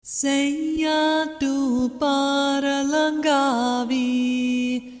Saiya Tu Par Langhavi,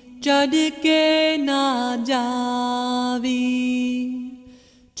 chad ke na javi,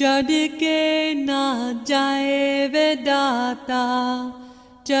 chad ke na jaye Vedata,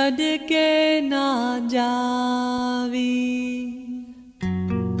 chad ke na javi.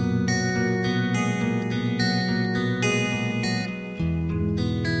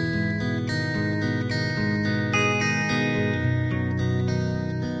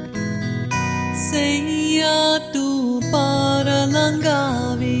 Saiya Tu Par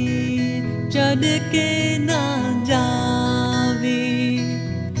Langhavi, chad ke na javi,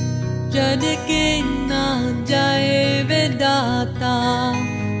 chad ke na jaye Vedata,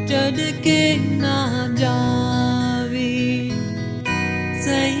 chad ke na javi.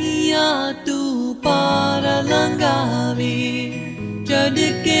 Saiya Tu Par Langhavi, chad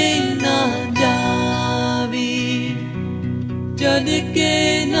ke na javi, chad ke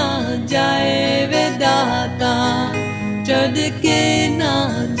na jaye Vedata, chad ke na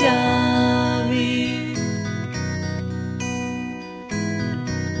javi.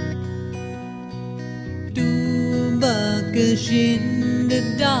 Tu bakshin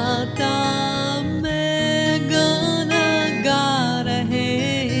data main gana ga rahe,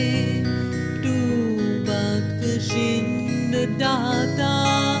 tu bakshin data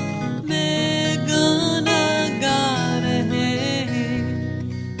main gana ga rahe.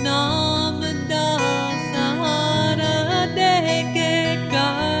 नाम दा सहारा दे के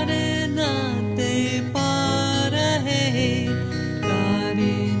करना ते पार है,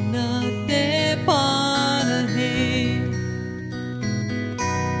 करना ते पार है.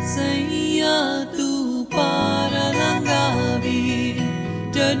 सैया तू पार लंघावी,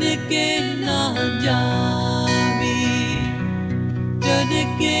 चढ़ के ना जावी, चढ़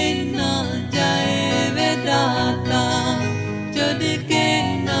के ना जाए वेदाता, चढ़ के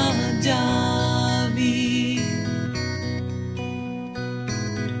ना जावी.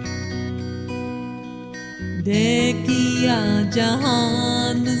 देखिया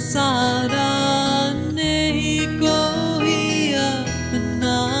जहान सारा नहीं कोई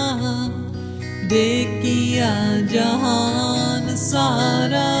अपना, देखिया जहान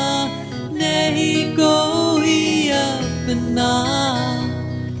सारा नहीं कोई अपना.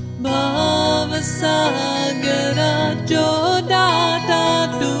 भाव सागरा जो दाता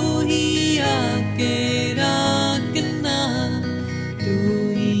तू ही आके रखना, तू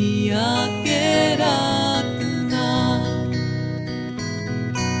ही आके रखना.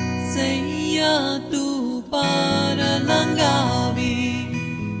 सैया तू पार लंघावी,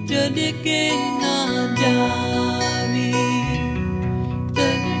 चढ़ के ना जावी,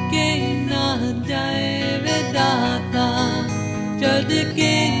 चढ़ के ना जाए वेदाता, चढ़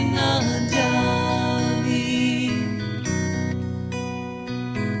के ना जावी.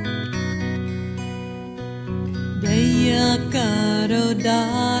 दया करो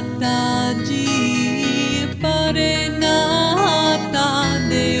दाता जी, परे नाता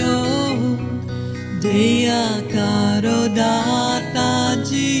देओ, दया करो दाता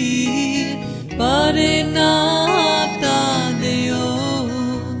जी, परे नाता देओ.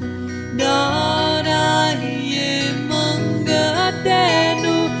 दाराये मंगते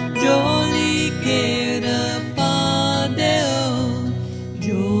नु जोली के रपा देओ,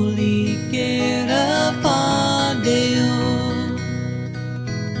 जोली के रपा देओ.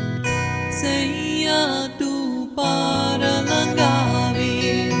 सैया तू पार लंघावी,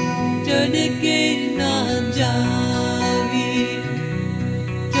 चढ़ के ना जावी,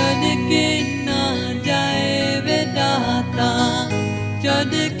 चढ़ के ना जाए वेदाता,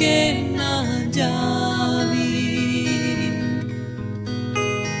 चढ़ के ना जावी.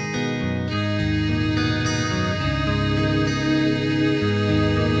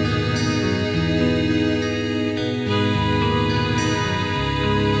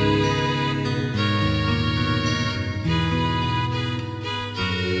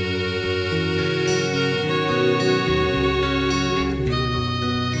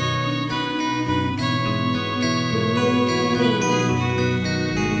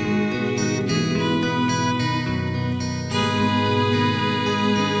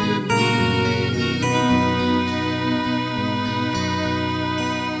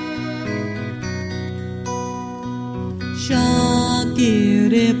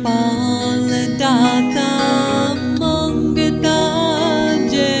 शाकिर पाल दाता मंगता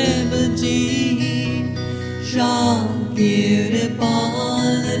जब जी, शाकिर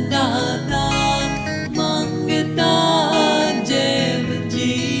पाल दाता मंगता जब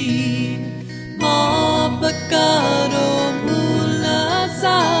जी. माफ करो भूला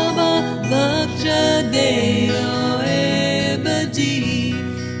साबा, बख्श दे ओ ए बजी,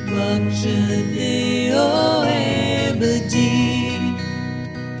 बख्श दे ओ जी।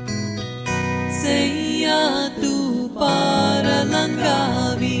 सैया तू पार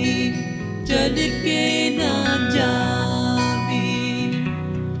लंघावी, चढ़ के ना जावी,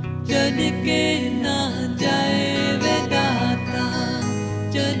 चढ़ के ना जाए वे दाता,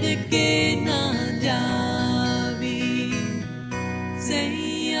 चढ़ के ना जावी। सैया